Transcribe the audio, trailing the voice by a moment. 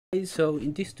So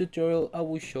in this tutorial I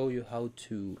will show you how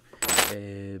to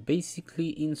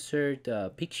basically insert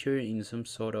a picture in some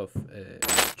sort of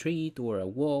street or a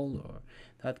wall or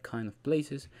that kind of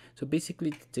places. So basically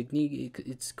the technique,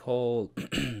 it's called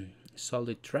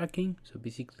solid tracking. So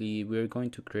basically we're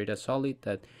going to create a solid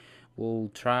that will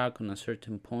track on a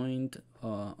certain point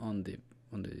on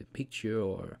the picture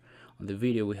or on the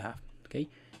video we have. Okay,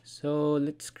 so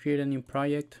let's create a new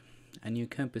project, a new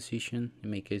composition.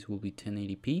 In my case will be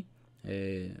 1080p,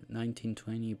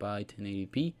 1920 by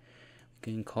 1080p. We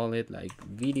can call it like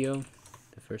video,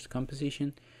 the first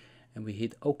composition, and we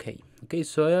hit OK. Okay,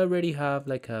 so I already have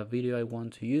like a video I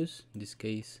want to use. In this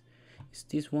case it's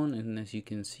this one, and as you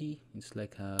can see it's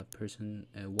like a person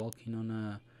walking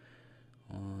on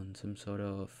some sort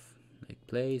of like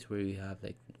place where we have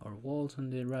like our walls on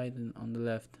the right and on the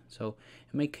left. So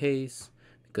in my case,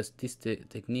 because this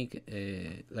technique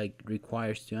like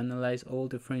requires to analyze all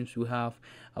the frames we have,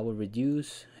 I will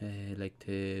reduce like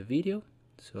the video,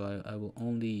 so I will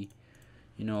only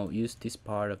use this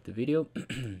part of the video.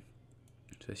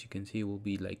 So as you can see it will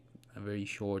be like a very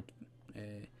short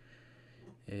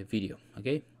video.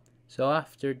 Okay, so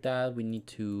after that we need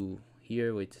to,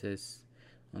 here where it says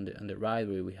on the right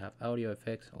where we have audio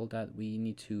effects, all that, we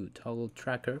need to toggle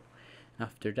tracker.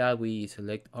 After that we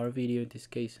select our video in this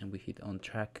case and we hit on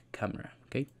track camera.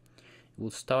 Okay,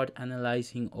 we'll start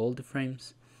analyzing all the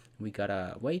frames. We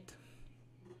gotta wait.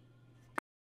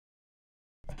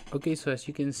 Okay, so as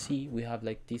you can see we have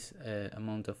like this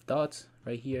amount of dots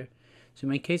right here. So in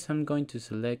my case I'm going to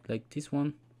select like this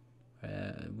one.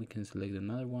 We can select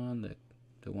another one, like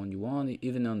the one you want,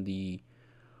 even on the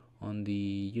on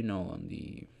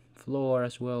the floor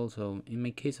as well. So in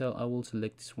my case I will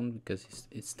select this one because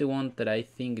it's the one that I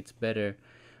think it's better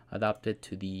adapted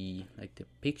to the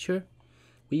picture.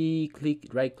 We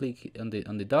right click on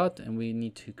the dot and we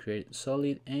need to create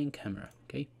solid and camera.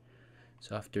 Okay,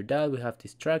 so after that we have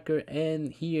this tracker,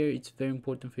 and here it's very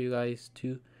important for you guys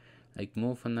to like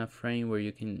move on a frame where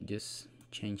you can just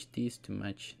change this to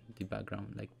match the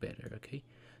background like better. Okay,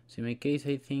 so in my case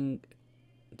I think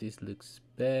this looks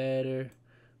better.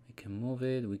 We can move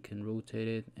it, we can rotate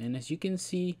it, and as you can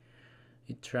see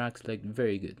it tracks like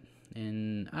very good.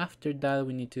 And after that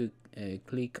we need to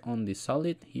click on the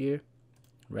solid here,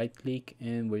 right click,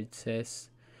 and where it says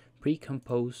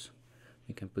pre-compose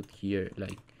we can put here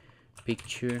like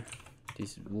picture.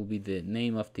 This will be the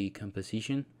name of the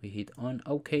composition. We hit on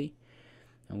OK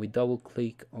and we double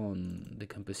click on the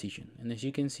composition, and as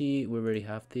you can see we already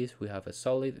have this. We have a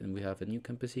solid and we have a new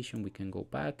composition. We can go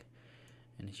back,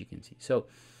 and as you can see, so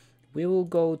we will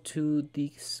go to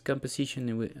this composition,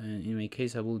 and in my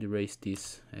case I will erase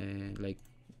this like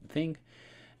thing,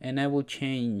 and I will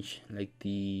change like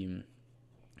the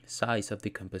size of the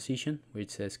composition where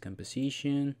it says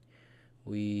composition.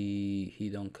 We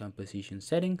hit on composition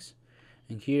settings,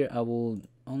 and here I will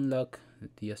unlock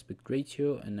the aspect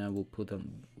ratio and I will put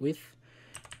on width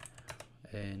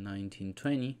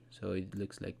 1920, so it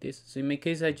looks like this. So in my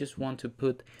case I just want to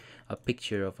put a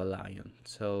picture of a lion,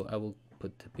 so I will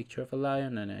put the picture of a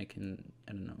lion, and I can,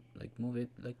 I don't know, like move it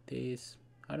like this.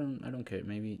 I don't care,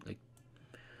 maybe like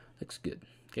looks good.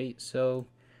 Okay, so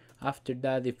after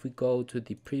that if we go to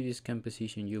the previous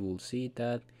composition you will see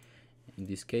that in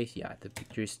this case, yeah, the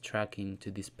picture is tracking to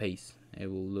this pace. It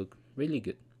will look really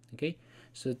good. Okay,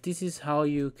 so this is how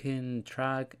you can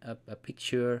track a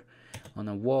picture on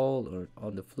a wall or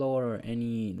on the floor or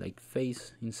any like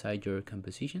face inside your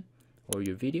composition or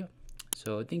your video.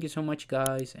 So thank you so much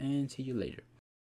guys, and see you later.